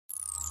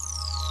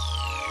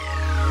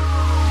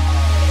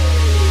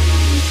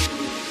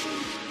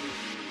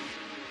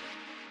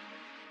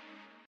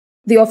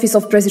The office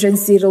of President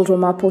Cyril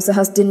Ramaphosa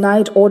has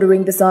denied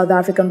ordering the South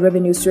African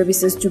Revenue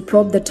Services to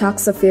probe the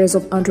tax affairs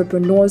of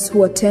entrepreneurs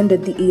who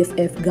attended the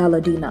EFF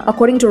Gala dinner.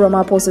 According to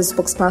Ramaphosa's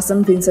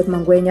spokesperson Vincent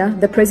Mangwenya,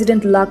 the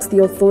president lacks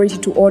the authority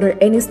to order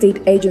any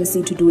state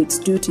agency to do its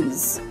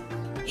duties.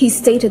 He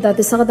stated that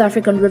the South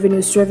African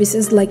Revenue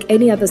Services, like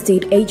any other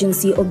state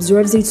agency,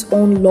 observes its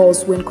own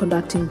laws when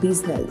conducting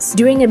business.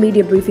 During a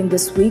media briefing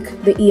this week,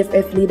 the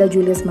EFF leader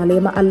Julius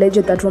Malema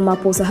alleged that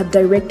Ramaphosa had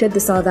directed the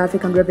South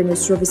African Revenue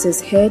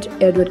Services head,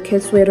 Edward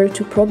Ketswetter,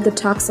 to probe the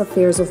tax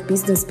affairs of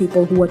business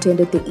people who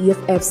attended the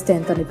EFF's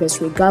 10th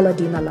anniversary gala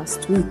dinner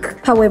last week.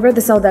 However,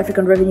 the South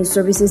African Revenue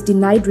Services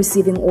denied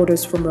receiving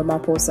orders from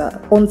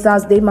Ramaphosa. On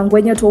Thursday,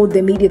 Mangwenya told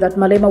the media that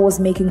Malema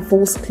was making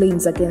false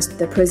claims against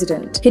the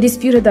president. He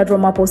disputed that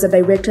Ramaphosa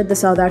directed the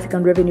South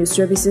African Revenue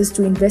Services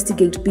to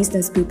investigate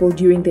business people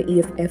during the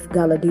EFF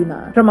Gala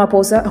dinner.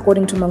 Ramaphosa,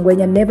 according to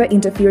Mangwenya, never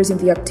interferes in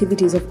the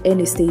activities of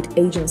any state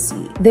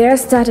agency. They are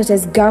started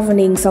as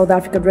governing South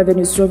African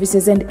Revenue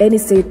Services and any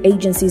state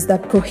agencies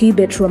that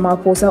prohibit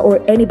Ramaphosa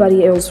or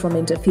anybody else from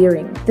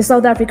interfering. The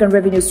South African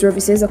Revenue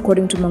Services,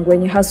 according to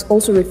Mangwenya, has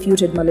also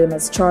refuted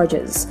Malema's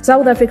charges.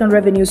 South African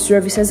Revenue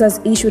Services has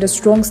issued a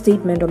strong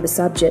statement on the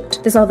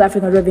subject. The South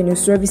African Revenue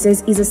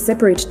Services is a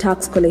separate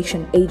tax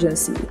collection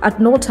agency. At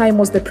no time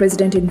was the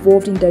president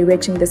involved in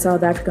directing the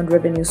South African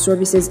Revenue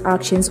Services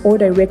actions or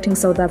directing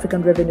South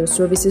African Revenue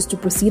Services to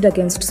proceed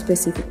against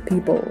specific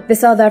people. The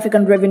South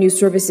African Revenue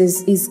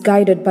Services is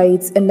guided by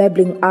its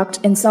Enabling Act,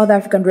 and South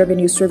African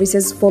Revenue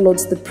Services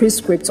follows the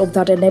prescripts of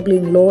that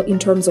enabling law in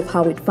terms of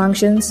how it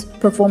functions,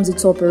 performs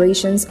its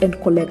operations, and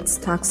collects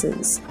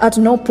taxes. At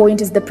no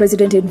point is the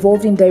president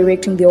involved in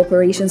directing the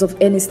operations of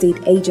any state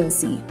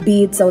agency,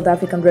 be it South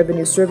African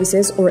Revenue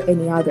Services or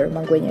any other,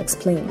 Mangwenya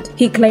explained.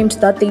 He claimed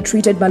that they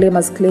treated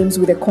Malema's claims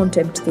with the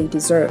contempt they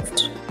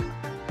deserved.